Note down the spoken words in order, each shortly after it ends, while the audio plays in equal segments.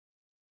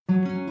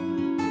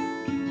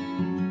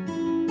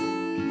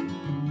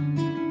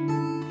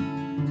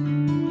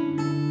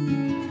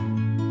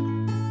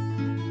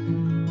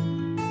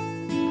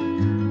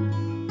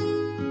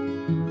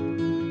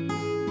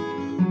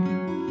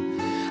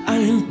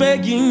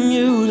begging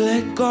you,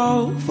 let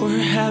go, for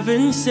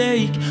heaven's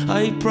sake.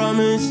 I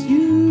promise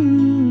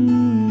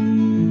you,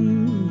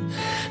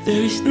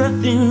 there is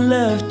nothing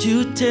left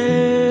to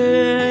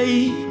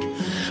take.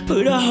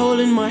 Put a hole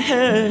in my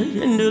head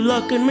and a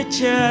lock in my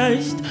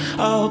chest.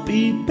 I'll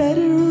be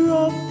better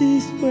off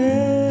this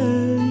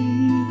way.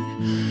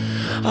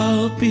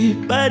 I'll be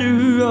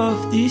better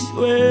off this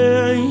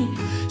way.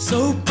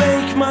 So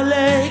break my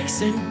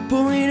legs and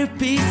pull me to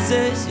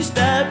pieces. You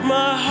stabbed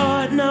my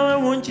heart, now I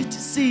want you to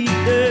see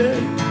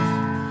it.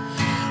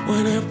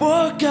 When I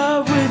walk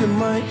out with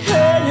my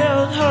head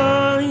held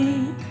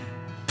high,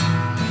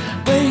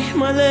 break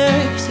my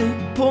legs and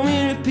pull me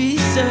to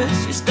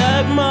pieces. You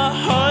stabbed my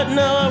heart,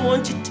 now I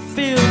want you to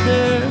feel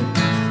it.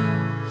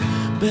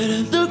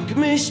 Better look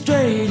me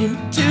straight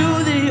into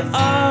the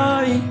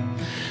eye.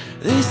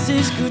 This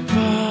is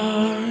goodbye.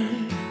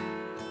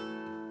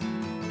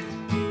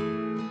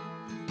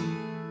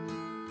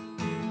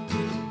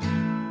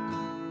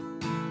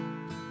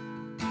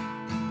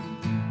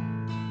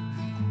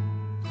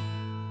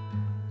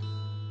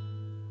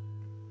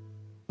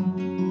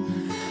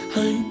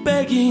 I'm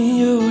begging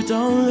you,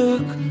 don't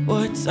look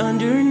what's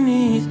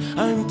underneath.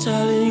 I'm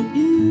telling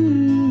you,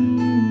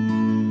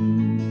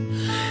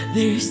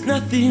 there's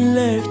nothing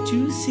left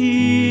to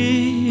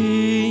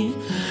see.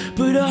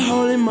 Put a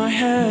hole in my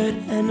head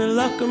and a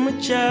lock on my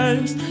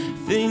chest.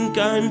 Think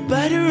I'm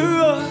better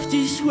off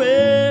this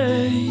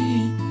way.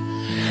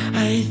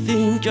 I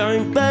think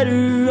I'm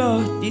better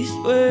off this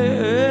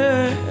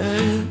way.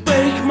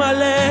 Break my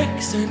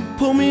legs and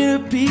pull me to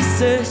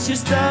pieces. You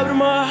stabbed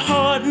my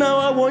heart, now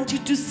I want you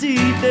to see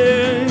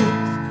this.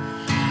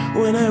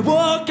 When I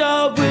walk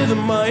out with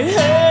my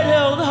head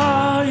held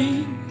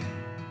high,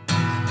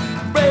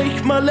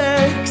 break my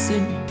legs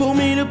and pull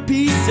me to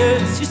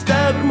pieces. You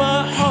stabbed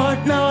my heart,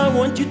 now I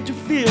want you to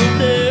feel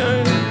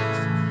this.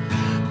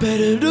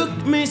 Better look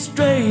me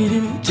straight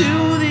into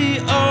the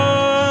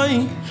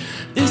eye.